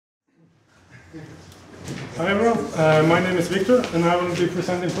Hi everyone, my name is Victor and I will be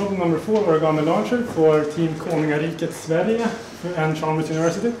presenting problem number 4, Origami launcher for Team Konungariket Sverige and Chalmers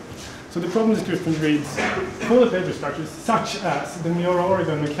University. So the problem description reads, for the paper structures such as the Miura-ori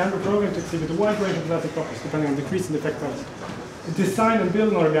can be programmed to exhibit a wide range of plastic properties depending on the crease and defect values. Design and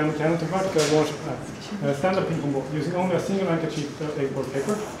build an origami can to vertical launch stand-up ping-pong board using only a single uncut sheet of A4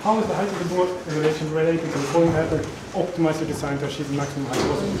 paper. How is the height of the board in relation related to the following method? Optimize your design to achieve the maximum height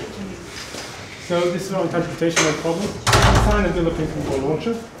possible. So this is our interpretation of the problem. Design and build a ping-pong ball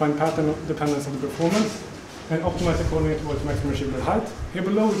launcher, find pattern dependence on the performance, and optimize accordingly towards maximum achievable height. Here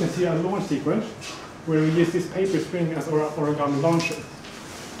below we can see a launch sequence where we use this paper spring as our origami launcher.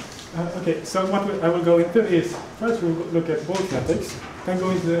 Okay, so what I will go into is, first we'll look at ball kinetics, then go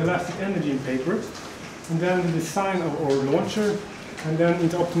into the elastic energy in paper, and then the design of our launcher, and then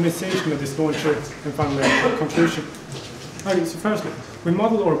into optimization of this launcher, and finally a conclusion. Okay, so firstly, we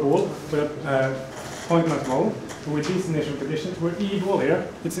model our ball with a point mass model with these initial conditions, where E ball here,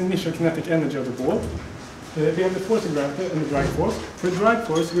 it's the initial kinetic energy of the ball. We have the force of gravity and the drag force. For the drag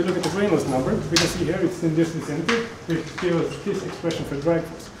force, we look at the Reynolds number. We can see here it's in this vicinity, which gives us this expression for drag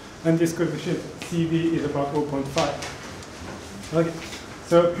force. And this coefficient CV is about 0.5. Okay,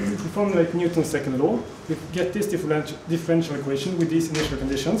 so to formulate Newton's second law, we get this differential equation with these initial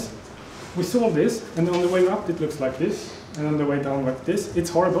conditions. We solve this, and on the way up it looks like this, and on the way down like this. It's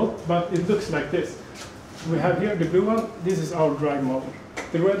horrible, but it looks like this. We have here the blue one, this is our drag model.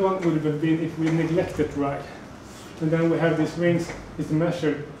 The red one would have been if we neglected drag. And then we have these rings, is the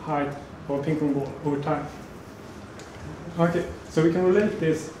measured height of a ping-pong ball over time. Okay, so we can relate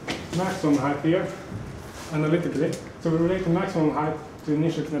this maximum height here analytically. So we relate the maximum height to the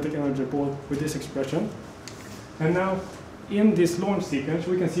initial kinetic energy of the ball with this expression. And now, in this launch sequence,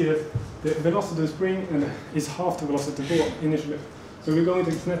 we can see that the velocity of the spring is half the velocity of the ball initially. So we go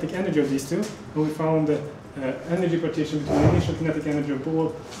into the kinetic energy of these two, and we found the energy partition between the initial kinetic energy of the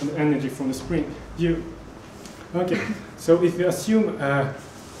ball and the energy from the spring, U. Okay, so if we assume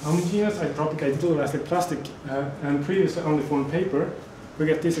homogeneous isotropic ideal elastic plastic and previously only formed paper, we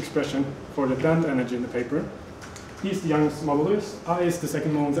get this expression for the bend energy in the paper. E is the Young's modulus, I is the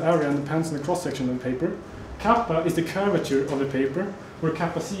second moment area and depends on the cross-section of the paper. Kappa is the curvature of the paper, where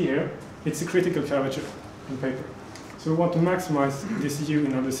kappa C here, it's the critical curvature of the paper. So we want to maximize this U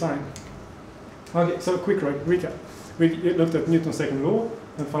in our design. Okay, so quick recap. We looked at Newton's second law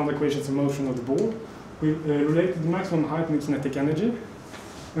and found the equations of motion of the ball. We related the maximum height and kinetic energy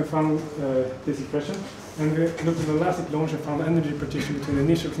and found this expression. And we looked at the elastic launch and found the energy partition between the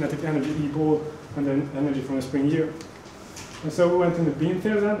initial kinetic energy E ball and then energy from the spring U. And so we went in the beam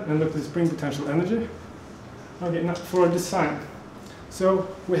theory then and looked at the spring potential energy. Okay, now for our design. So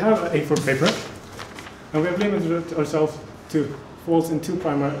we have A4 paper, and we have limited ourselves to falls in two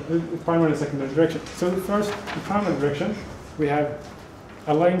primary and secondary directions. So the primary direction, we have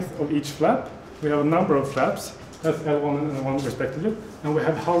a length of each flap, we have a number of flaps, that's L1 and L1 respectively, and we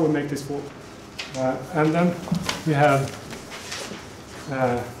have how we make this fall. And then we have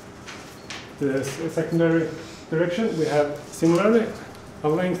the secondary direction, we have similarly a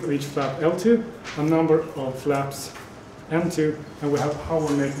length of each flap L2, a number of flaps M2, and we have how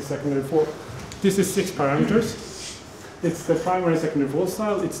we make the secondary fall. This is 6 parameters. It's the primary and secondary fall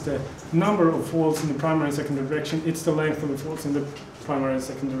style, it's the number of falls in the primary and secondary direction, it's the length of the falls in the primary and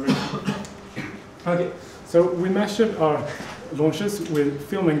secondary direction. Okay, so we measured our launches with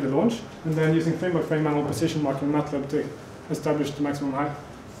filming the launch, and then using frame-by-frame manual position marking MATLAB to establish the maximum height.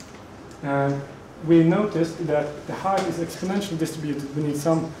 And we noticed that the height is exponentially distributed. We need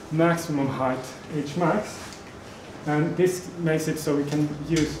some maximum height, H max, and this makes it so we can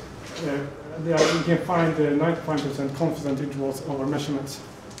use we can find the 95% confidence intervals of our measurements.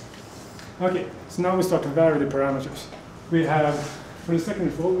 Okay, so now we start to vary the parameters. We have, for the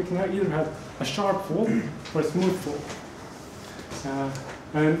secondary fall, we can either have a sharp fall or a smooth fall.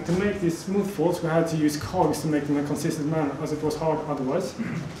 And to make these smooth falls, we had to use cogs to make them in a consistent manner, as it was hard otherwise.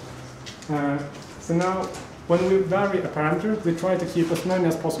 So now, when we vary a parameter, we try to keep as many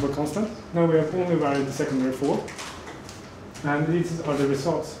as possible constant. Now we have only varied the secondary fall. And these are the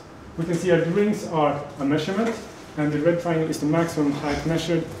results. We can see that the rings are a measurement, and the red triangle is the maximum height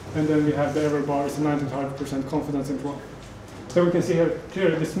measured, and then we have the error bar is the 95% confidence interval. So we can see here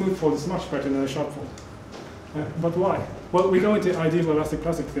clearly the smooth fall is much better than the sharp fall. But why? Well, we go into ideal elastic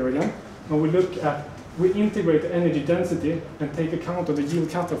plastic theory again, and we integrate the energy density and take account of the yield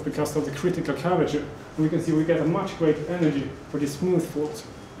cutoff because of the critical curvature. And we can see we get a much greater energy for the smooth falls.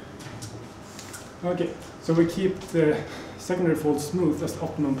 Okay, so we keep the secondary fall smooth as the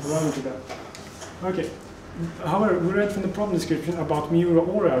optimum parameter there. Okay, however, we read from the problem description about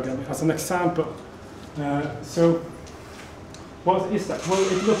Miura-ori origami as an example. So what is that? Well,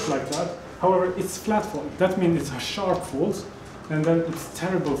 it looks like that. However, it's flat fall. That means it's a sharp falls, and then it's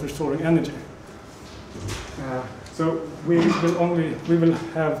terrible for storing energy. So we will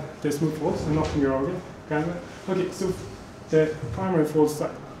have the smooth falls and not Miura-ori. Okay, so the primary falls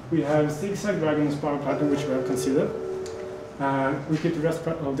side. We have zigzag diagonal spiral pattern, which we have considered. We keep the rest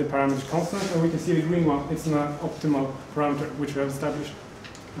of the parameters constant, and we can see the green one. It's an optimal parameter, which we have established.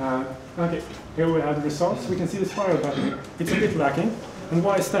 Okay, here we have the results. We can see the spiral pattern. It's a bit lacking. And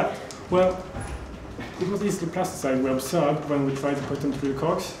why is that? Well, it was easily plasticized, we observed, when we tried to put them through the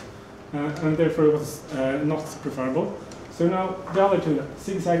cogs, and therefore it was not preferable. So now, the other two,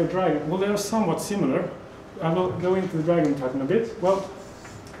 zigzag or dragon, well, they are somewhat similar. I will go into the dragon pattern a bit. Well,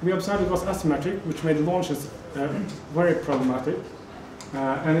 we observed it was asymmetric, which made the launches very problematic,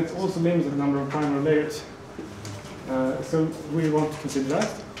 and it also limited the number of primary layers. So we want to consider that.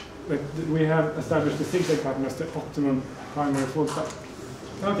 But we have established the zigzag pattern as the optimum primary fault type.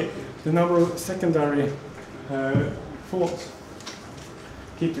 Okay, the number of secondary faults.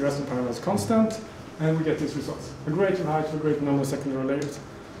 Keep the rest of the parameters constant, and we get these results. A greater height for a greater number of secondary layers.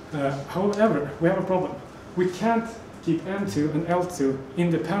 However, we have a problem. We can't keep M2 and L2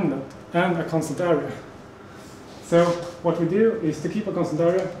 independent and a constant area. So what we do is to keep a constant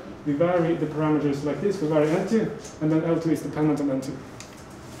area, we vary the parameters like this. We vary N2, and then L2 is dependent on N2.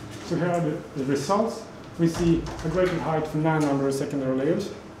 So here are the results. We see a greater height for 9 number of secondary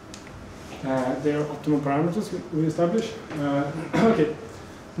layers. They are optimal parameters we establish. Okay,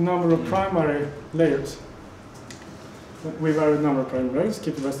 the number of primary layers. We vary the number of primary layers,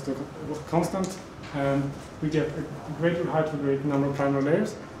 keep the rest constant, and we get a greater height for a greater number of primary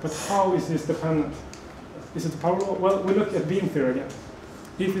layers. But how is this dependent? Is it power law? Well, we look at beam theory again.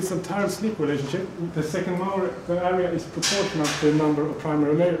 If it's a tire-slip relationship, the the area is proportional to the number of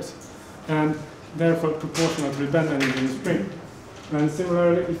primary layers, and therefore proportional to the bend energy in the spring. And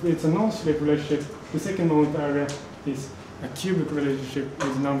similarly, if it's a non-slip relationship, the second moment area is a cubic relationship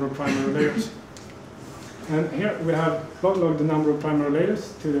with the number of primary layers. And here we have log the number of primary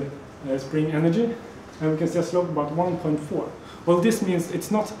layers to the spring energy, and we can see a slope about 1.4. Well, this means it's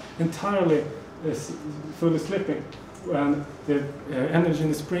not entirely fully slipping, and the energy in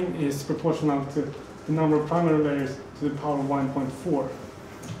the spring is proportional to the number of primary layers to the power of 1.4.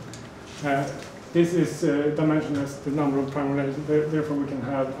 This is dimensioned as the number of primary layers, therefore we can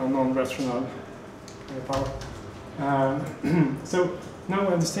have a non-rational power. So now we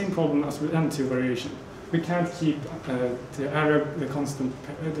have the same problem as with M2 variation. We can't keep the area of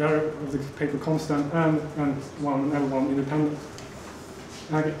the paper constant and N1 and L1 independent.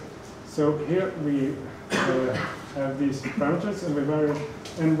 Okay. So here we have these parameters, and we vary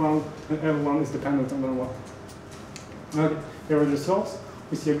N1 and L1 is dependent on N1. Okay, here are the results.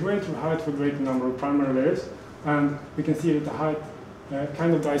 We see a greater height for a greater number of primary layers, and we can see that the height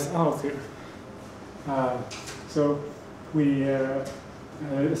kind of dies out here. So we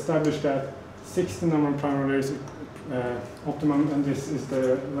established that 60 number of primary layers is optimum, and this is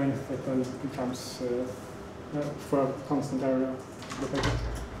the length that then becomes for a constant area of the paper.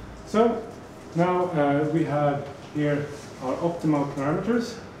 So now we have here our optimal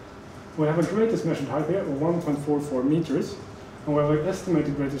parameters. We have a greatest measured height here of 1.44 meters, and we have an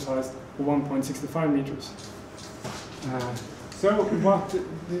estimated greatest height of 1.65 meters. So what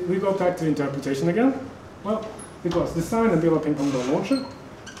we go back to interpretation again. Well, because design and build a ping-pong ball launcher,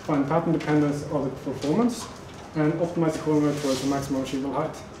 find pattern dependence of the performance, and optimize the column towards the maximum achievable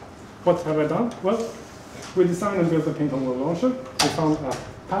height. What have I done? Well, we designed and built a ping-pong ball launcher. We found a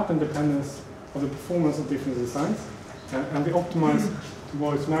pattern dependence of the performance of different designs, and we optimize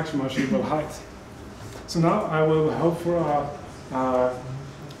towards maximum achievable height. So now I will hope for a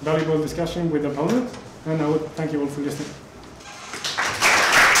valuable discussion with the opponent, and I would thank you all for listening.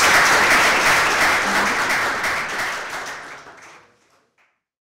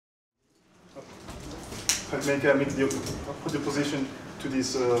 I'll make the opposition to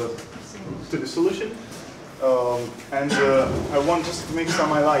this solution, and I want just to make some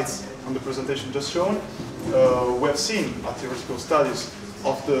highlights on the presentation just shown. We have seen at theoretical studies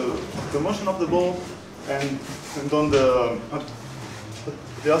of the motion of the ball and on the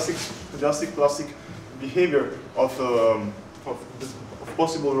elastic plastic behavior of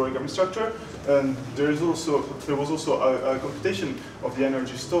possible origami structure, and there was also a computation of the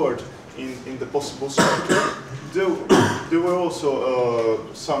energy stored in the possible structure. There were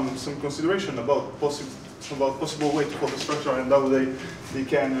also some consideration about possible way to form the structure and how they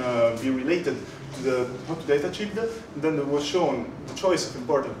can be related to to data achieved. Then there was shown the choice of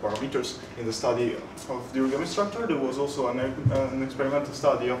important parameters in the study of the origami structure. There was also an experimental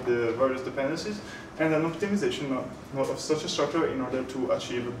study of the various dependencies and an optimization of such a structure in order to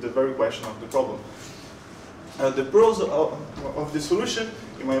achieve the very question of the problem. The pros of the solution,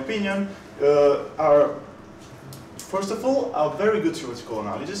 in my opinion, are, first of all, a very good theoretical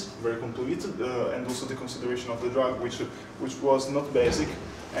analysis, very complete, and also the consideration of the drug, which was not basic,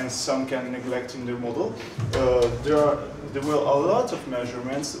 and some can neglect in their model. There were a lot of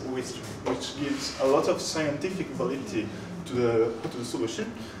measurements, which gives a lot of scientific validity to the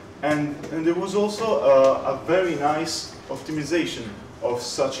solution, and there was also a very nice optimization of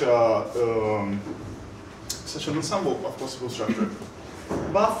such an ensemble of possible structure.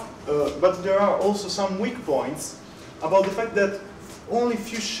 But there are also some weak points about the fact that only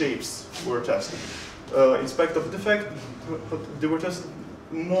few shapes were tested. In spite of the fact they were tested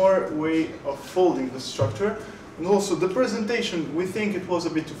more way of folding the structure, and also the presentation, we think it was a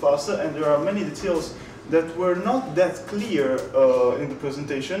bit too fast, and there are many details that were not that clear in the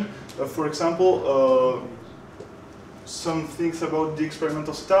presentation. For example, some things about the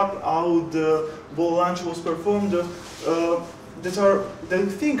experimental setup, how the ball launch was performed, that I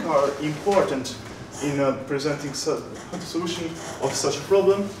think are important in presenting the solution of such a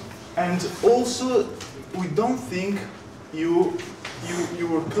problem. And also, we don't think you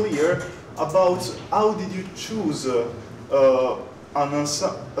were clear about how did you choose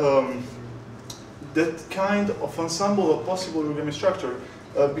that kind of ensemble of possible origami structure.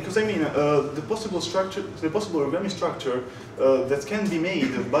 Because I mean, the possible origami structure that can be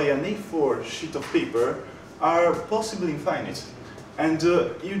made by an A4 sheet of paper are possibly infinite, and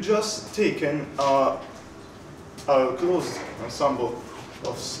you just taken a closed ensemble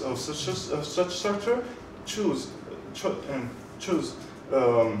of such structure, choose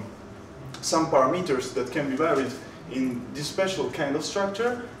some parameters that can be varied in this special kind of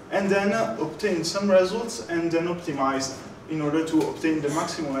structure, and then obtain some results, and then optimize in order to obtain the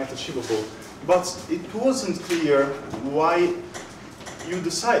maximum height achievable. But it wasn't clear why you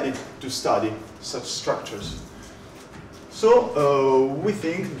decided to study such structures. So we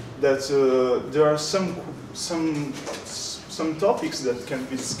think that there are some topics that can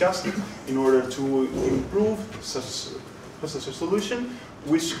be discussed in order to improve such a solution,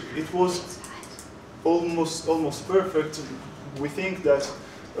 which it was almost perfect. We think that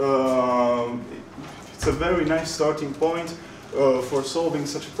it's a very nice starting point for solving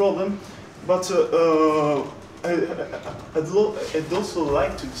such a problem, but I'd also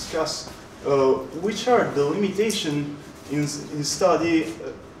like to discuss which are the limitations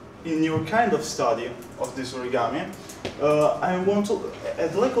in your kind of study of this origami.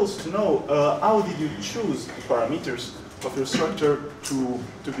 I'd like also to know how did you choose the parameters of your structure to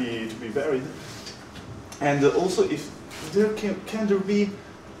be varied, and also if there can there be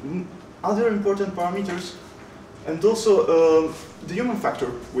other important parameters, and also the human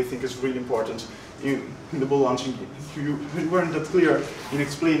factor we think is really important in the ball launching. You weren't that clear in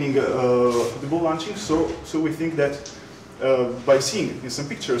explaining the ball launching, so we think that by seeing in some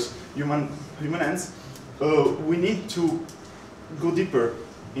pictures human hands, we need to go deeper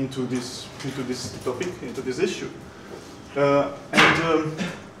into this topic, into this issue, and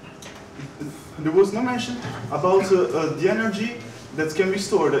there was no mention about the energy that can be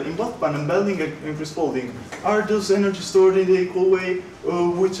stored in both pan bending and crease folding. Are those energy stored in the equal way,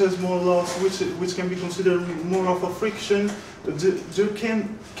 which has more loss, which can be considered more of a friction?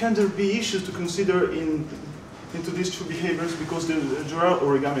 Can there be issues to consider into these two behaviors, because there are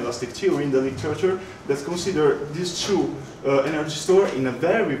origami elastic theory in the literature that consider these two energy store in a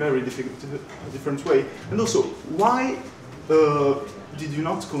very different way. And also, why did you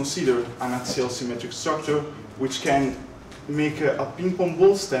not consider an axial symmetric structure which can make a ping-pong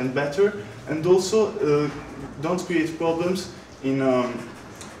ball stand better, and also don't create problems in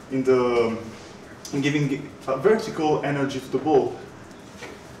giving a vertical energy to the ball?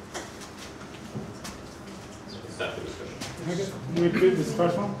 Okay. We did this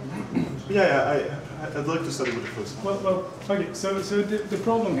first one? Yeah, I'd like to study with the first one. Well, okay, so the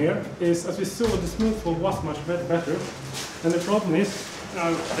problem here is, as we saw, the smooth fold was much better. And the problem is,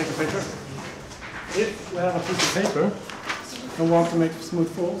 I'll take a picture. If we have a piece of paper and want to make smooth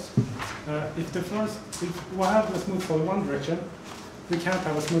folds, if we have a smooth fold in one direction, we can't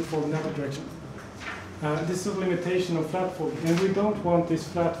have a smooth fold in the other direction. This is a limitation of flat folding, and we don't want these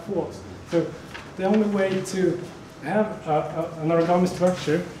flat folds. So the only way to have an origami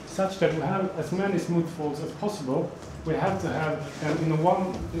structure such that we have as many smooth folds as possible, we have to have in a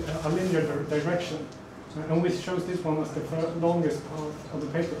linear direction. And we chose this one as the longest part of the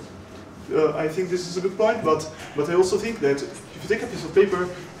paper. I think this is a good point, but I also think that if you take a piece of paper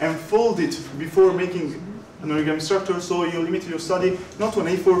and fold it before making an origami structure, so you limit your study not to an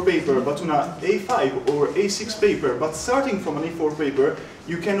A4 paper, but to an A5 or A6 paper. But starting from an A4 paper,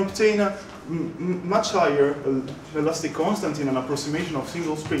 you can obtain a much higher elastic constant in an approximation of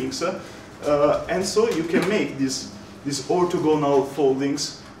single springs, and so you can make these orthogonal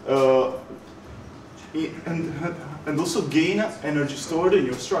foldings and also gain energy stored in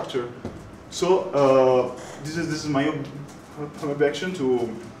your structure. So this is my objection to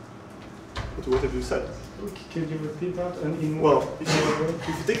what have you said. Could you repeat that? And well, if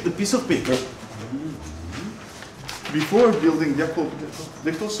you take the piece of paper before building the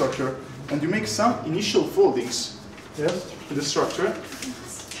actual structure, and you make some initial foldings in the structure,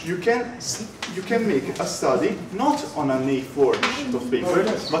 you can make a study not on an A4 sheet of paper,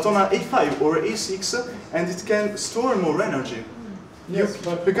 but on an A5 or A6, and it can store more energy. Yes,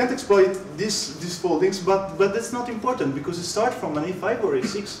 you can't exploit these foldings, but that's not important because you start from an A5 or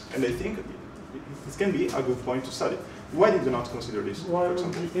A6, and I think it can be a good point to study. Why did you not consider this? Well,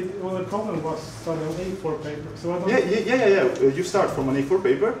 the problem was studying A4 paper. So I don't yeah. You start from an A4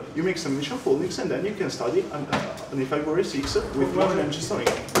 paper, you make some initial foldings, and then you can study an A5 or A6 with more energy storing.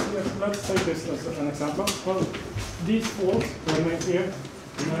 Yes, let's take this as an example. Well, these walls are made here.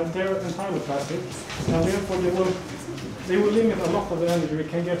 They're entirely plastic, and therefore they will limit a lot of the energy we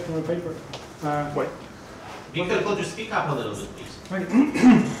can get from a paper. Why? Victor, could you speak up a little bit, please?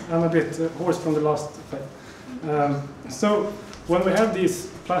 I'm a bit hoarse from the last play. So when we have these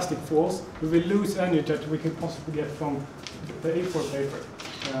plastic walls, we will lose energy that we can possibly get from the A4 paper.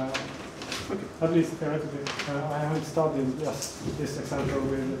 At least theoretically. I haven't studied just this example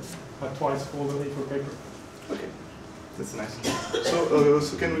with a twice folded A4 paper. Okay, that's nice.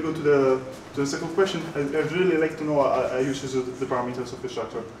 So can we go to the second question? I'd really like to know uses of the parameters of the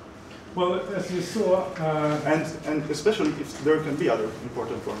structure. Well, as you saw, and especially if there can be other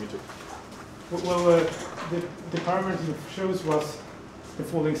important parameters. Well, the parameter it shows was the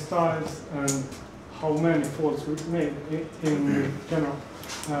folding styles and how many folds we made in general.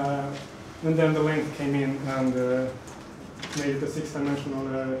 And then the length came in and made it a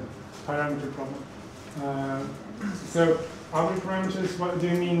 6-dimensional parameter problem. So other parameters, what do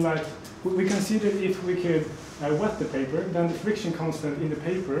you mean? Like we consider if we could wet the paper, then the friction constant in the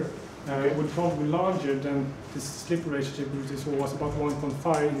paper would probably be larger than this slip relationship, which was about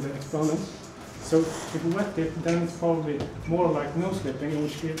 1.5 in the exponent. So if we wet it, then it's probably more like no slipping,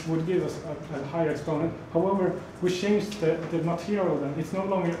 which would give us a higher exponent. However, we changed the material then. It's no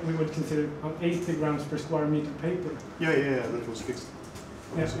longer, we would consider 80 grams per square meter paper. Yeah, that was fixed.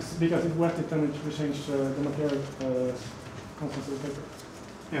 Yes, because it wet it, then we changed the material content of the paper.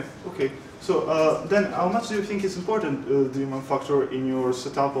 Yeah, okay. So then how much do you think is important, the human factor, in your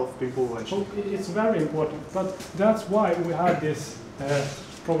setup of Ping-Pong launch? Oh, it's very important, but that's why we had this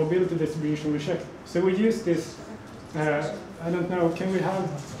probability distribution we checked. So we use this, I don't know, can we have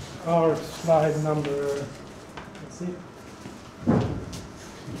our slide number, let's see.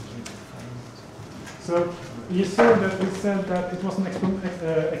 So you saw that we said that it was an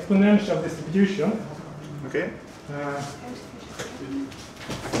exponential distribution. Okay.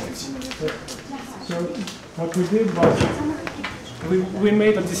 So what we did was we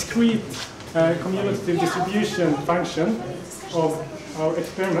made a discrete cumulative distribution function of our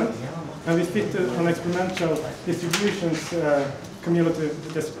experiment, and we fitted an exponential distribution's cumulative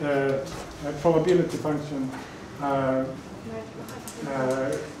probability function.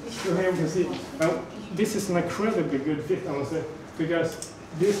 So here we can see, this is an incredibly good fit, I must say, because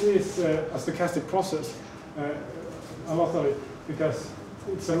this is a stochastic process, a lot of it, because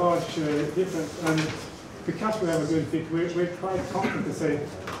it's a large difference, and because we have a good fit, we're quite confident to say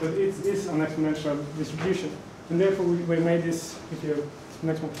that it is an exponential distribution. And therefore we made this, if you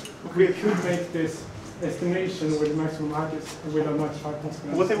next one, we could make this estimation with maximum accuracy with a much higher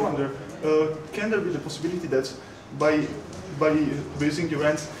consequence. What I wonder, can there be the possibility that by using the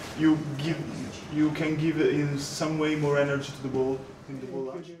rents you can give in some way more energy to the ball in the ball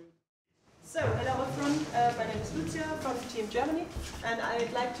launch? So, hello everyone, my name is Lucia from Team Germany, and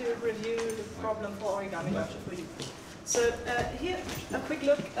I'd like to review the problem for origami launcher for you. So here, a quick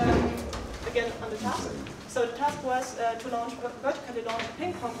look again on the task. So the task was to vertically launch a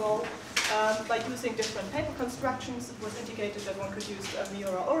ping-pong ball by using different paper constructions. It was indicated that one could use a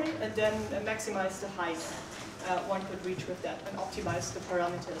Miura-ori and then maximize the height one could reach with that and optimize the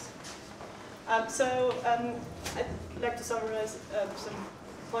parameters. I'd like to summarize some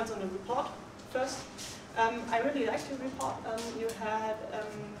points on the report. First, I really liked your report. You had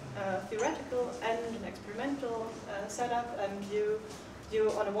a theoretical and an experimental setup, and you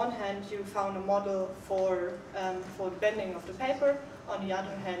on the one hand, you found a model for the bending of the paper. On the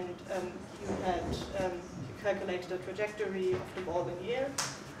other hand, you calculated the trajectory of the ball in the air.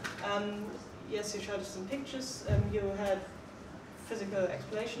 Yes, you showed us some pictures. You had physical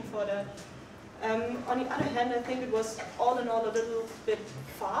explanation for that. On the other hand, I think it was all in all a little bit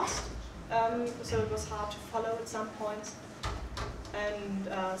fast, so it was hard to follow at some points. And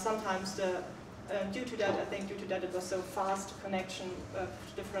sometimes due to that it was so fast, connection of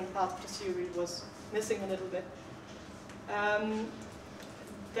different parts of the theory was missing a little bit.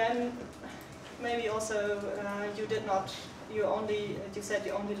 Then maybe also you said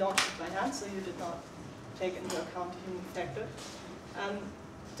you only launched it by hand, so you did not take into account the human factor.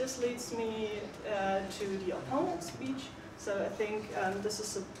 This leads me to the opponent's speech. So I think this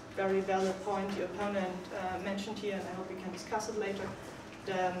is a very valid point the opponent mentioned here, and I hope we can discuss it later.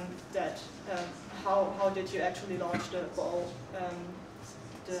 How did you actually launch the ball?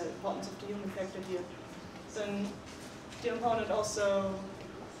 The importance of the human factor here. Then the opponent also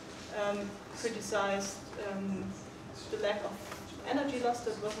criticized the lack of energy loss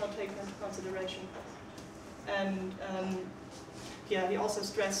that was not taken into consideration, and yeah, he also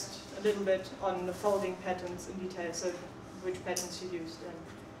stressed a little bit on the folding patterns in detail, so which patterns you used,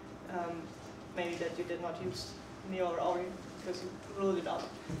 and maybe that you did not use Miura-ori because you ruled it out.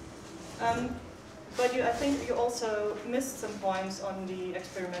 But I think you also missed some points on the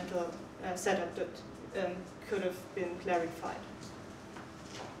experimental setup that could have been clarified.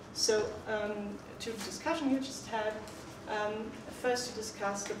 So to the discussion you just had, first you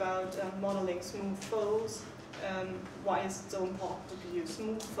discussed about modeling smooth folds. Why is it so important to use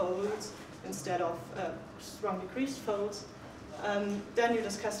smooth folds instead of strongly creased folds? Then you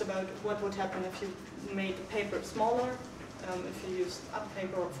discussed about what would happen if you made the paper smaller, if you used up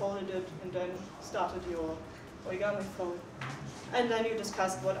paper or folded it and then started your origami fold. And then you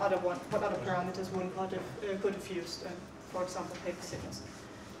discussed what other parameters one could have used, for example, paper thickness.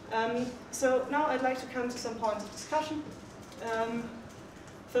 So now I'd like to come to some points of discussion.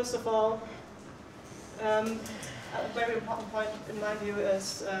 First of all, a very important point in my view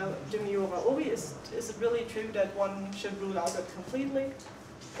is the Miura-ori. Is it really true that one should rule out it completely?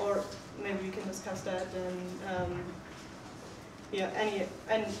 Or maybe we can discuss that in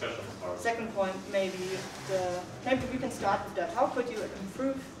second point, maybe we can start with that. How could you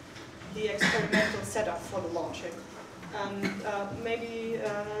improve the experimental setup for the launching? And maybe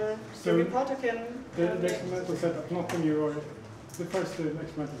the reporter can... The experimental setup, not the Miura-ori. The first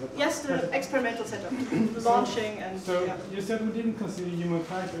experimental setup. Yes, the experimental setup, launching and... So yeah. You said we didn't consider human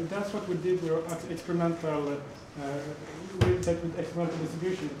factor. That's what we did with experimental, with experimental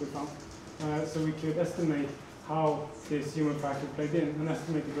distribution that we found. So we could estimate how this human factor played in and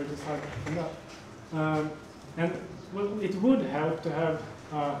estimate the greatest height from that. And well, it would help to have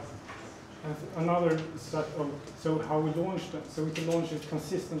another set of, so how we launched it. So we can launch it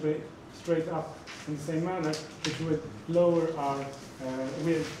consistently straight up in the same manner, which would lower our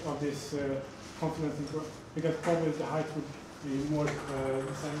width of this confidence interval, because probably the height would be more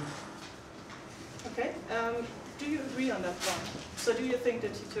the same. Okay. Do you agree on that one? So do you think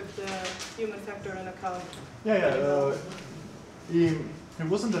that he took the human factor in account? Yeah. It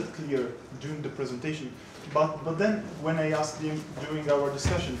wasn't that clear during the presentation, but then when I asked him during our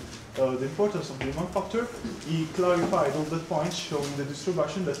discussion the importance of the human factor, he clarified all the points, showing the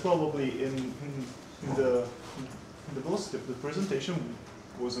distribution that probably in the velocity of the presentation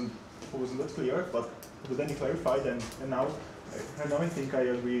wasn't that clear, but then he clarified, and now I think I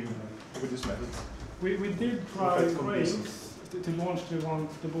agree with this method. We did try rails to launch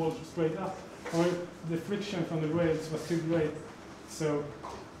the ball straight up, or the friction from the rails was too great, so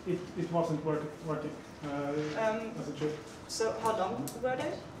it wasn't working as it should. So how long were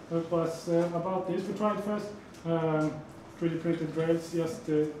they? It was about this. We tried first 3D printed rails, just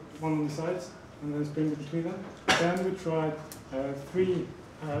one on the sides, and then spring between them. Then we tried 3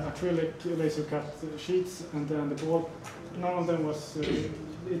 acrylic laser cut sheets, and then the ball. None of them was.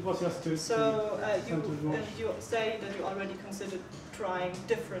 It was just to. So you say that you already considered trying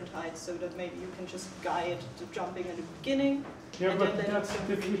different heights, so that maybe you can just guide the jumping at the beginning. Yeah, but that's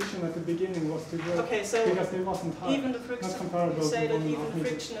the friction at the beginning was too great. Okay, so because it wasn't high. Even the friction. You say that even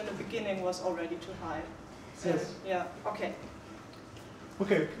friction in the beginning was already too high. Yes. Yeah. Okay.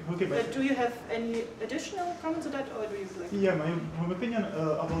 Okay. Do you have any additional comments on that, or do you like? Yeah, my opinion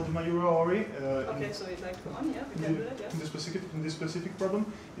about the Miura-ori. Okay, so you'd like to go on? Yeah, we can do that. Yeah. In this specific problem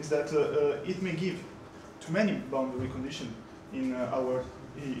is that it may give too many boundary conditions in our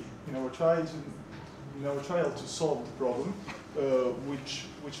trial to solve the problem,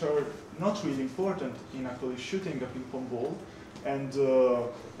 which are not really important in actually shooting a ping-pong ball,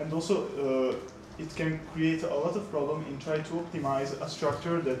 and also it can create a lot of problem in trying to optimize a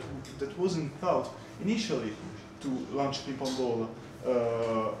structure that wasn't thought initially to launch a ping-pong ball.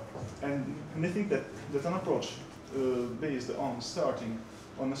 And I think that an approach based on starting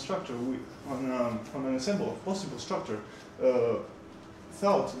on a structure, on an ensemble of possible structure,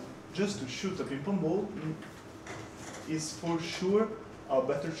 thought just to shoot a ping-pong ball is for sure a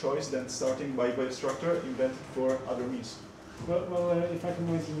better choice than starting by a structure invented for other means. Well, if I can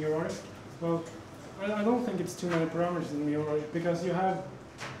mention Miura-ori, well, I don't think it's too many parameters in Miura-ori because you have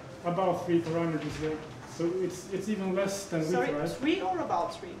about 3 parameters there. So it's even less than width, right? 3 or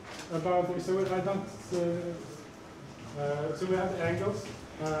about 3? About 3. So I don't. So we have the angles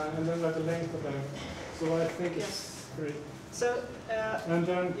and then like the length of them. So I think it's 3. So and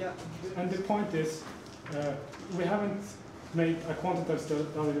then yeah. And the point is, we haven't made a quantitative study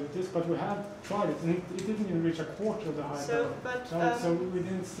with this, but we have tried it, and it didn't even reach a quarter of the height. So, but so we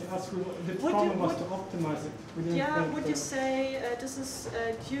didn't see. The problem was to optimize it. We didn't think would you say this is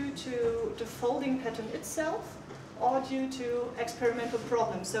due to the folding pattern itself, or due to experimental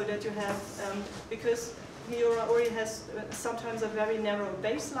problems? So that you have because Miura-ori has sometimes a very narrow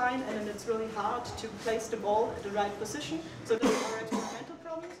baseline, and then it's really hard to place the ball at the right position. So those are experimental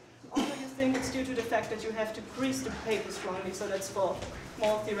problems. Or do you think it's due to the fact that you have to crease the paper strongly, so that's for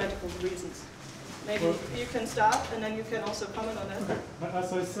more theoretical reasons? Maybe you can start, and then you can also comment on that. Okay.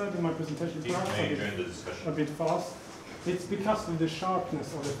 As I said in my presentation, perhaps a bit fast. It's because of the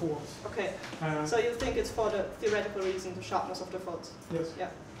sharpness of the folds. Okay. So you think it's for the theoretical reason, the sharpness of the folds? Yes. Yeah.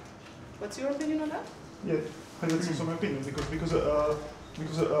 What's your opinion on that? Yeah, that's also my opinion because a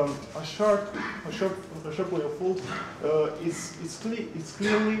sharp way of fold it's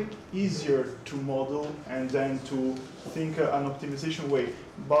clearly easier to model and then to think an optimization way,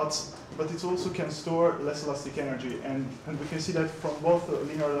 but it also can store less elastic energy, and we can see that from both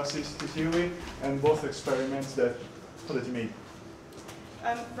linear elasticity theory and both experiments that you made.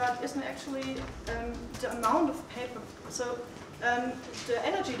 But isn't actually the amount of paper, so the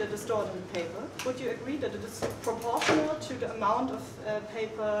energy that is stored in the paper, would you agree that it is proportional to the amount of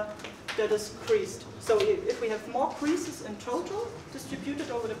paper that is creased? So if we have more creases in total distributed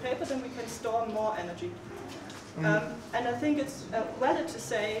over the paper, then we can store more energy. And I think it's valid to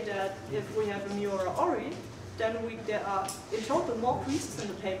say that if we have a Miura-ori, then there are in total more creases in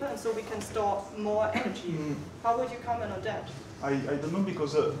the paper, and so we can store more energy. How would you comment on that? I don't know,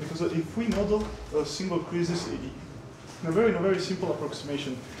 because if we model single creases in a very simple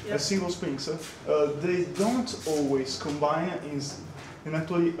approximation, as single springs, they don't always combine in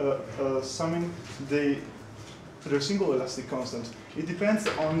actually summing their single elastic constant. It depends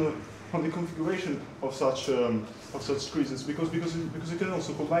on the configuration of such creases, because you can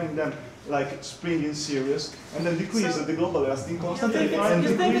also combine them like spring in series and then decrease the global elastic constant.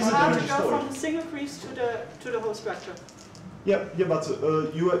 You think it's hard to go from the single crease to the whole structure? Yeah, but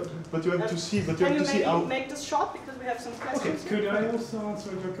you have to see. Can you make this short, because we have some questions? Okay. Could I also answer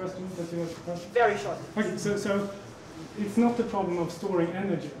your question that you have? Very short. Okay, so it's not the problem of storing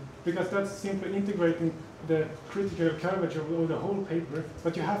energy, because that's simply integrating the critical curvature of the whole paper,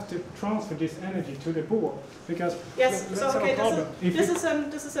 but you have to transfer this energy to the ball, because yes. So okay, this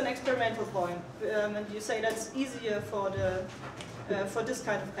is an experimental point, and you say that's easier for this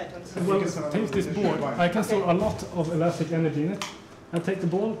kind of patterns. Well, take this board. I can store a lot of elastic energy in it. I take the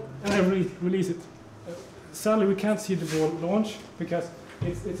ball and I release it. Sadly, we can't see the ball launch because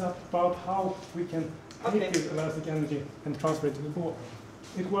it's about how we can take this elastic energy and transfer it to the ball.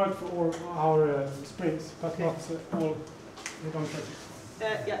 It worked for all our springs, but not all the contractors.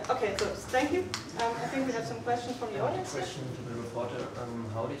 Yeah. Okay. So thank you. I think we have some questions from the audience. Question to the reporter: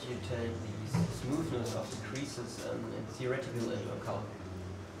 how did you take the smoothness of the creases in theoretical into account?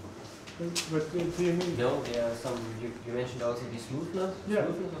 What do you mean? No, there are some. You mentioned also the smoothness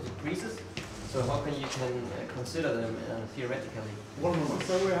of the creases. So how can you consider them theoretically? One moment.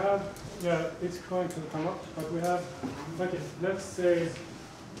 So we have, it's going to come up, but we have. Okay, let's say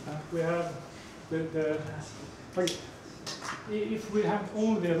we have okay. If we have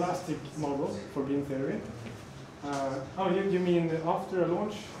only the elastic model for beam theory, you mean after a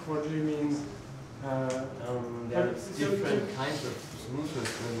launch, or do you mean? There are different kinds of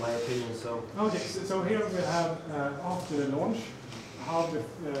smoothness, in my opinion. So okay, so here we have after the launch how the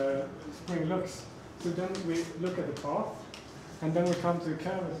spring looks. So then we look at the path, and then we come to the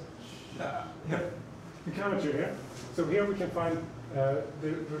curvature. The curvature here. So here we can find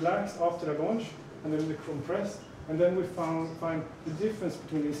the relaxed after the launch, and then the compressed. And then we find the difference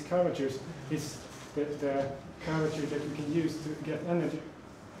between these curvatures is the curvature that we can use to get energy.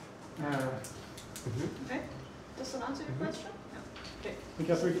 Okay. Does that answer your question? Okay.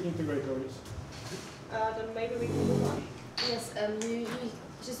 Because we integrate those. Then maybe we can move on. Yes, you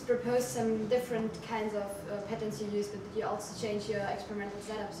just propose some different kinds of patterns you use, but you also change your experimental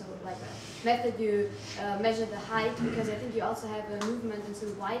setup. So, like method, you measure the height, because I think you also have a movement into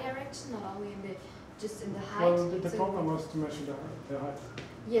the y direction, not only in the just in the height. Well, the problem was to measure the height.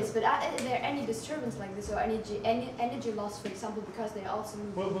 Yes, but are there any disturbance like this, or any energy loss, for example, because they also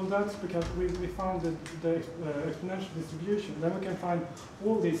move? Well, that's because we found the exponential distribution. Then we can find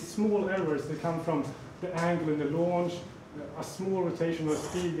all these small errors that come from the angle in the launch, a small rotational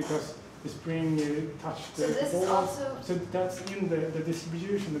speed because the spring touched the this ball. is also. So that's in the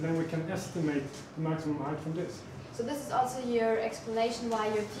distribution, and then we can estimate the maximum height from this. So this is also your explanation why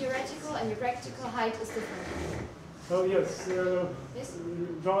your theoretical and your practical height is different. Oh yes, Yes.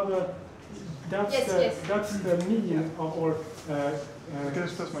 rather that's that's the mean of or. Can I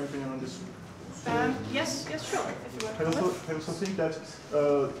express my opinion on this? Yes, sure. If you want I to also think that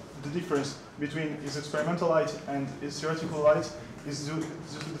the difference between his experimental light and his theoretical light is due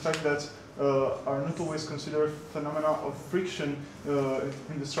to the fact that are not always considered phenomena of friction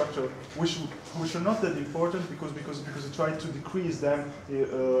in the structure, which are not that important because we try to decrease them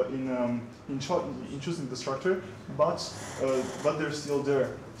in choosing the structure, but they're still there.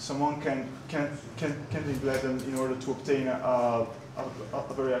 Someone can neglect them in order to obtain a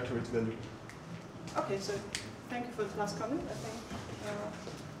very accurate value. Okay, so thank you for the last comment. I think.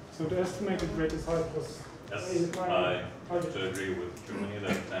 So the estimated greatest height was. Yes, I have to agree with Germany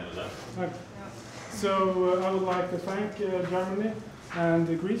that time is up. Okay. So I would like to thank Germany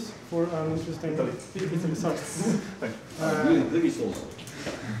and Greece for an interesting Italy, sorry.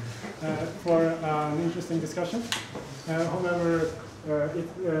 For an interesting discussion. However,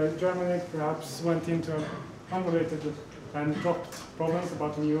 Germany perhaps went into an unrelated and dropped problems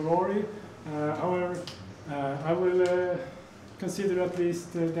about the Miura-ori. However, I will consider at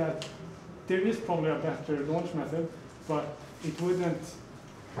least that there is probably a better launch method, but it wouldn't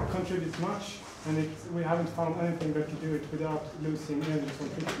contribute much, and we haven't found anything that can do it without losing energy from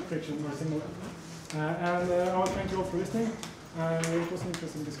friction or similar. And I want to thank you all for listening, and it was an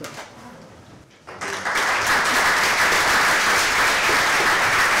interesting discussion.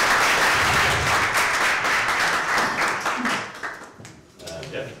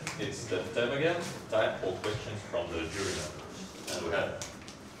 Yeah, it's that time again. Time for questions from the jury members. And we have.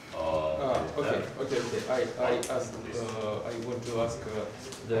 Okay. I want to ask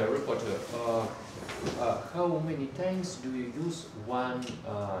the reporter, how many times do you use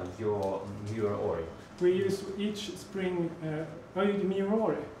your Miura-ori? We use each spring, the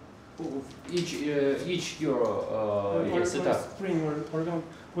Miura-ori? Each your setup. Spring or origami.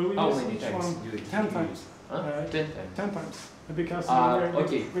 Well, we how use many each times one do you 10 times. use? 10 times. 10 times. Because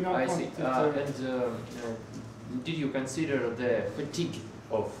Okay, we don't I want see. it Did you consider the fatigue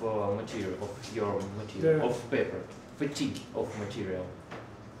of material, of your material, of paper? Fatigue of material.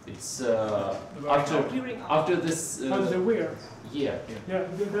 It's after this. the wear. Yeah. Yeah,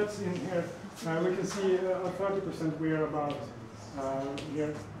 that's in here. We can see a 30% wear about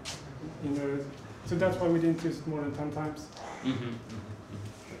here. So that's why we didn't use it more than 10 times.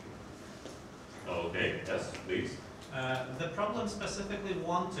 Okay, yes, please. The problem specifically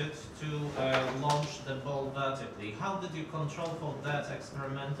wanted to launch the ball vertically. How did you control for that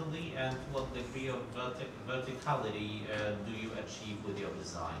experimentally, and what degree of verticality do you achieve with your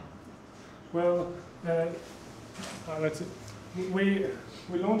design? Well, let's see. We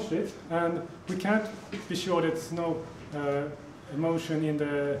launched it, and we can't be sure that there's no motion in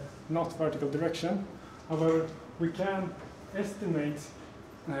the not vertical direction. However, we can estimate,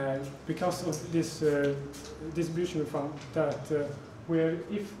 because of this distribution we found, that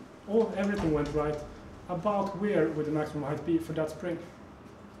if everything went right, about where would the maximum height be for that spring?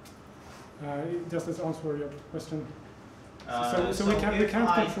 Does this answer your question? So we can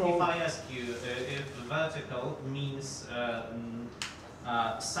control. If I ask you if vertical means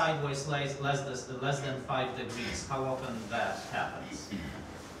sideways less than 5 degrees, how often that happens?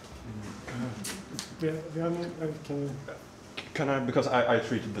 Can I, because I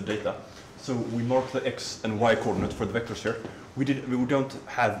treated the data, so we mark the x and y coordinate for the vectors here. We don't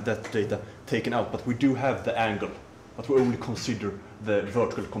have that data taken out, but we do have the angle, but we only consider the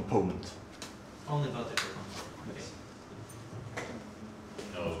vertical component. Only vertical component.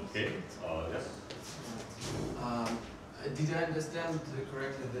 Okay. Yes. Did I understand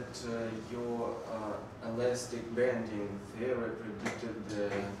correctly that your elastic bending theory predicted the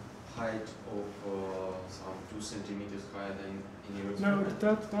height of some 2 centimeters higher than in your experiment?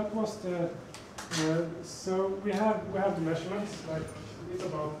 No, that was the. So we have the measurements. Like is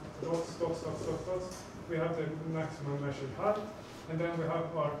about dots, dots, dots, dots, dots. We have the maximum measured height, and then we have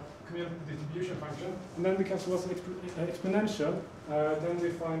our community distribution function. And then because it was exponential, then we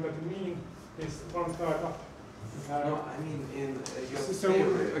find that the mean is 1/3 up. No, I mean in your so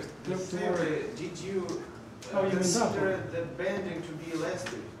theory. The theory, did you consider the bending to be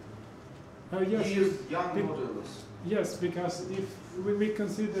elastic? Yes. You used Young modulus. Yes, because if we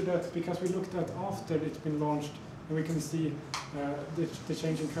consider that because we looked at after it's been launched, and we can see the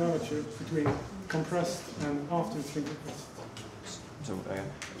change in curvature between compressed and after it's been compressed. So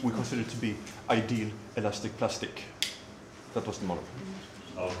we consider it to be ideal elastic plastic. That was the model.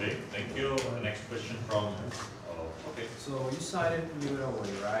 Okay, thank you. Next question from. Okay. So you cited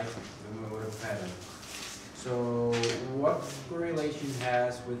Miura-ori, right? The Miura pattern. So what correlation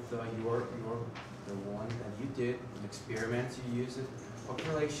has with the one that you did, the experiments you used it? What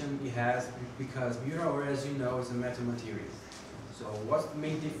correlation it has, because Miura-ori, as you know, is a metamaterial. So what's the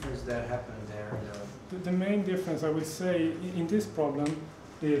main difference that happened there? The main difference, I would say, in this problem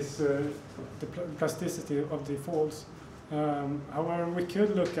is the plasticity of the folds. However, we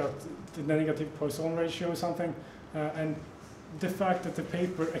could look at the negative Poisson ratio or something, and the fact that the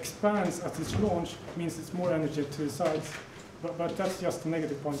paper expands at its launch means it's more energy to the sides. But that's just a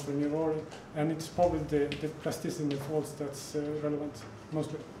negative point for Miura-ori, and it's probably the plasticity in the folds that's relevant,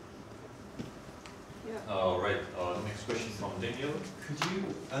 mostly. Yeah. All right, next question from Daniel. Could you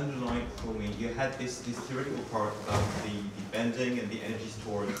underline for me, you had this theoretical part about the bending and the energy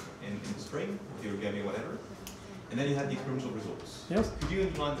stored in the spring, the origami, whatever, and then you had the experimental results. Yes. Could you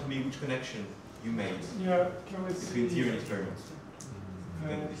underline for me which connection you made between theory and experiments?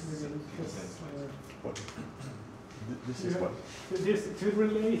 This is what? To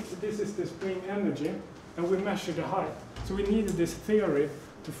relate, this is the spring energy, and we measure the height. So we needed this theory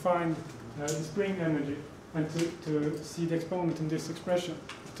to find the spring energy, and to see the exponent in this expression,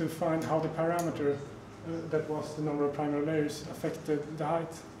 to find how the parameter that was the number of primary layers affected the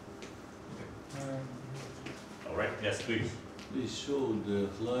height. All right, yes, please. Please show the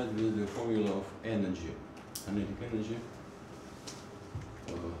slide with the formula of energy, kinetic energy,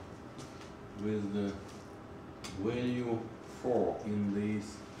 with the value 4 in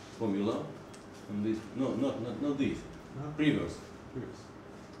this formula, and this, not this, previous,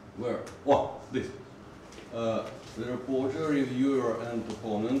 where, this. The reporter, reviewer, and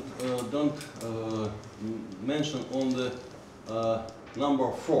opponent don't mention on the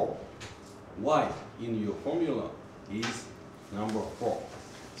number 4. Why in your formula is number 4?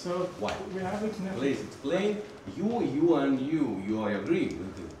 So why? We have it. Please explain. You I agree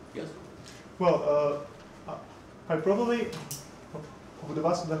with it. Yes. Well, I probably would have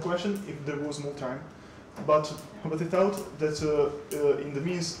asked that question if there was more time, but I thought that in the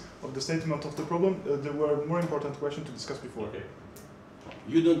means of the statement of the problem, there were more important questions to discuss before. Okay.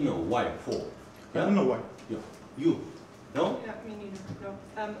 You don't know why 4. I don't know why. Yeah. You. No? Yeah, me neither. No.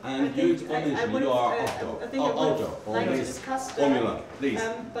 And you explanation, you are author like to this discuss formula, please.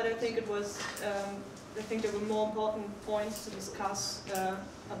 But I think it was, I think there were more important points to discuss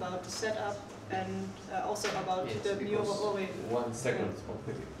about the setup and also about the Miura-ori. 1 second.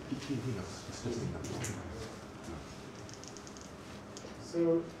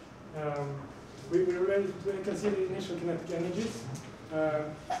 So we can see the initial kinetic energies.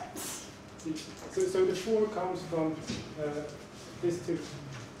 So the 4 comes from this 2.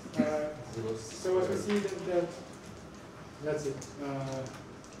 So as we see that that's it.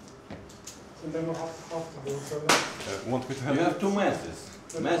 And then we'll have to do so. Want me to have you have 2 masses.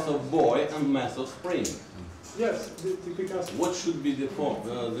 Mass of boy and mass of spring. Yes, because... What should be the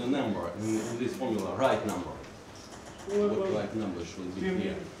number in this formula, right number? What right number should be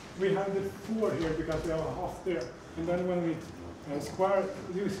here? We have the 4 here because we have a half there. And then when we square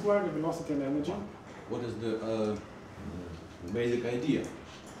the velocity and energy. What is the basic idea?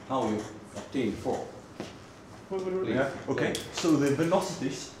 How you obtain 4? Yeah. Okay, so the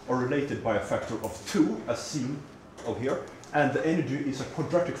velocities are related by a factor of 2, as seen over here, and the energy is a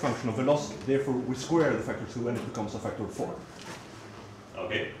quadratic function of velocity. Therefore, we square the factor 2 and it becomes a factor of 4.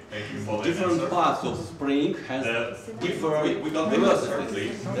 Okay, thank you for the different answer. parts of spring has different we got the answer, velocities.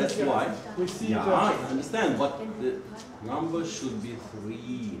 please. That's why. We see Yeah, I understand, but the number should be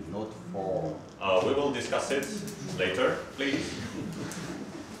 3, not 4. We will discuss it later, please.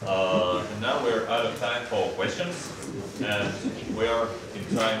 And now we're out of time for questions, and we are in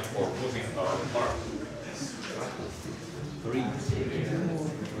time for putting our mark. 3.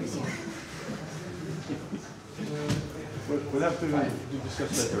 We'll have to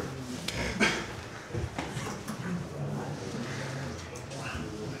discuss later.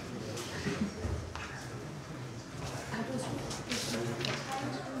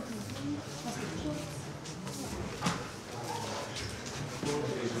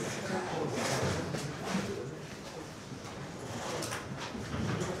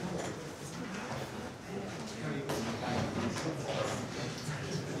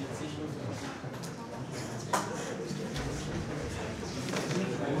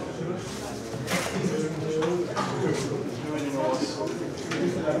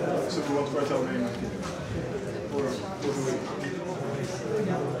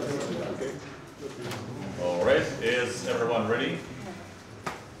 ready?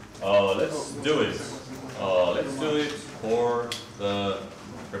 Let's do it. Let's do it for the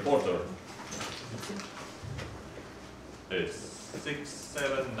reporter. It's 6,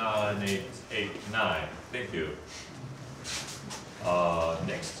 7, 9, 8, 8, 9. Thank you.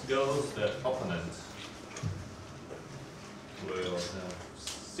 Next goes the opponent. We'll have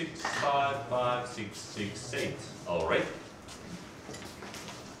 6, 5, 5, 6, 6, 8. All right.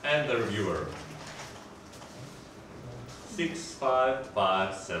 And the reviewer. 6, 5,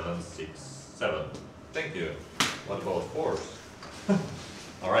 5, 7, 6, 7. Thank you. What about fours?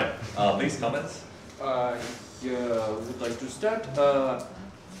 All right. Please comments. Would like to start.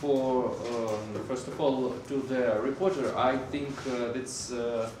 First of all, to the reporter, I think that's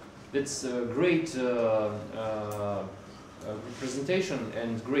a great presentation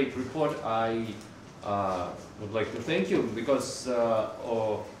and great report. I would like to thank you because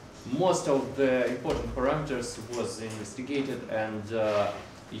most of the important parameters was investigated, and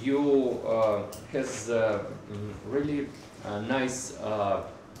you has really nice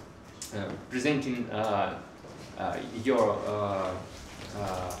presenting your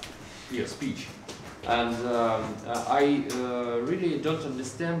speech, and I really don't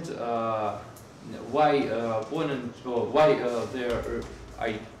understand why opponent or why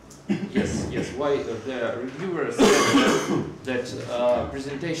why the reviewer said that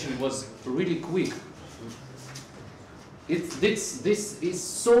presentation was really quick. This is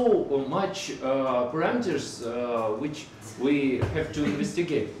so much parameters which we have to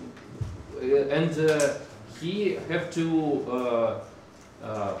investigate, and he have to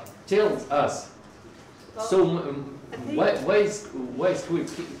tell us. Well, so why is quick?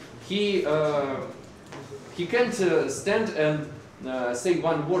 He can't stand and say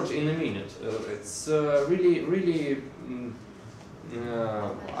one word in a minute. It's really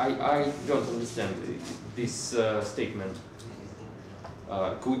I don't understand this statement.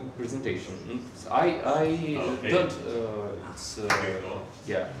 Quick presentation. I don't. It's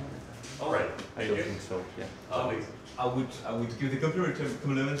yeah. All right. I don't think so. Yeah. I would give the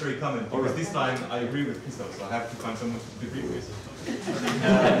complimentary comment because this time I agree with Christoph, so I have to find someone to agree with.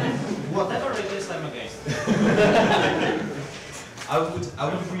 Whatever it is, I'm against. I would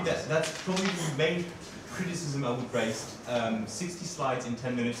agree that that's probably the main criticism I would raise. 60 slides in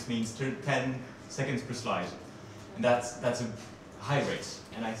 10 minutes means 10 seconds per slide, and that's a high rate.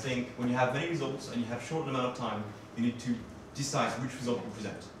 And I think when you have many results and you have short amount of time, you need to decide which result you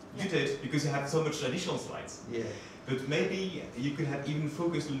present. You did because you have so much additional slides. Yeah. But maybe you could have even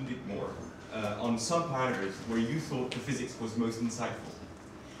focused a little bit more on some parameters where you thought the physics was most insightful.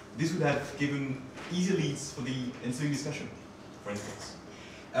 This would have given easy leads for the ensuing discussion, for instance.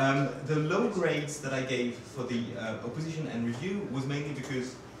 The low grades that I gave for the opposition and review was mainly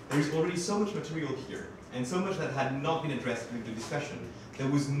because there is already so much material here and so much that had not been addressed with the discussion. There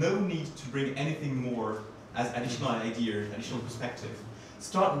was no need to bring anything more as additional ideas, additional perspective.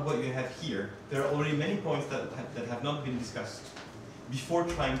 Start with what you have here. There are already many points that have not been discussed before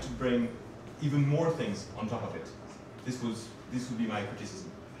trying to bring even more things on top of it. This would be my criticism.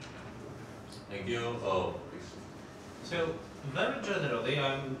 Thank you. Oh, please. So, very generally,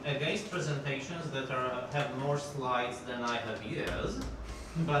 I'm against presentations that have more slides than I have used.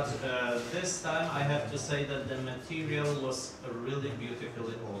 But this time I have to say that the material was really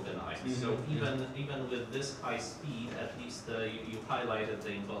beautifully organized. Mm-hmm. So even with this high speed, at least you highlighted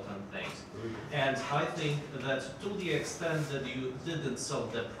the important things. And I think that to the extent that you didn't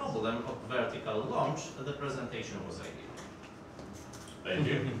solve the problem of vertical launch, the presentation was ideal. Thank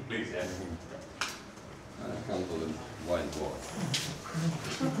you. Please, yeah. I can't do the whiteboard.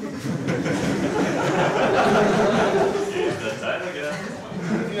 Is that time again?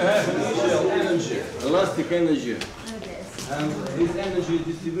 You have initial energy, elastic energy, and this energy is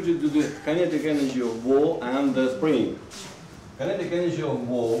distributed to the kinetic energy of ball and the spring. Kinetic energy of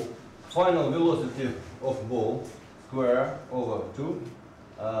ball, final velocity of ball, square over 2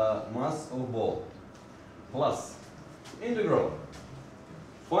 mass of ball, plus integral.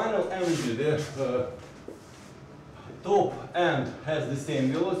 Final energy, the top end has the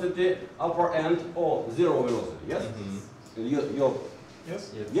same velocity, upper end or zero velocity, yes? Mm-hmm.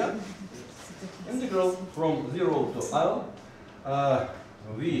 Yes? Yeah. Integral from 0 to L,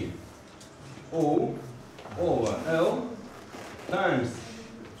 V O over L times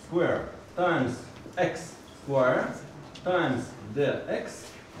square times x square times the x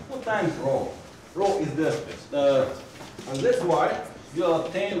times rho. Rho is the, and that's why you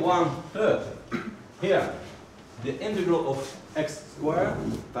obtain 1/3 here. The integral of x square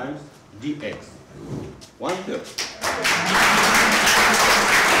times dx. 1/3.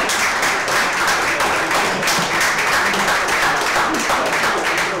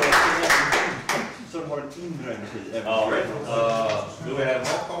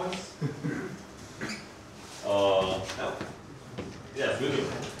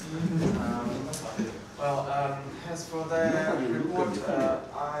 As for the report,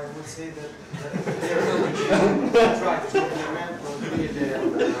 I would say that the try to implement will be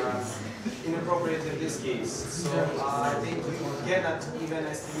inappropriate in this case. So I think we cannot even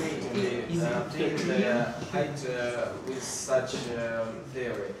estimate the height with such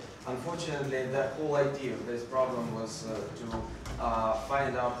theory. Unfortunately, the whole idea of this problem was to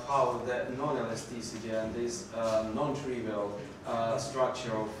find out how the non-elasticity and this non-trivial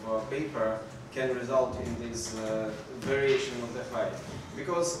structure of paper can result in this variation of the height.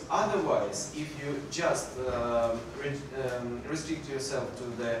 Because otherwise, if you just restrict yourself to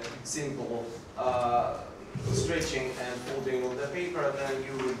the simple stretching and folding of the paper, then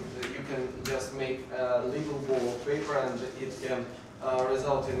you can just make a little ball of paper and it can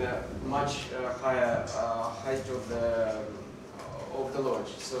result in a much higher height of the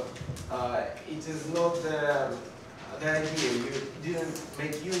lodge. So it is not the idea. You didn't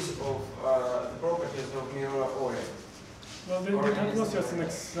make use of the properties of Miura-ori. Well, that was just an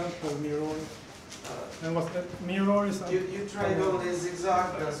example of Miura-ori. And was that Miura-ori? You tried all these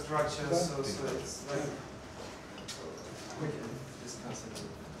exact structures, so it's like we can discuss it.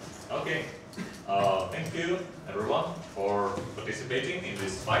 Okay. Thank you, everyone, for participating in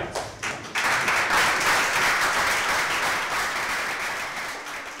this fight.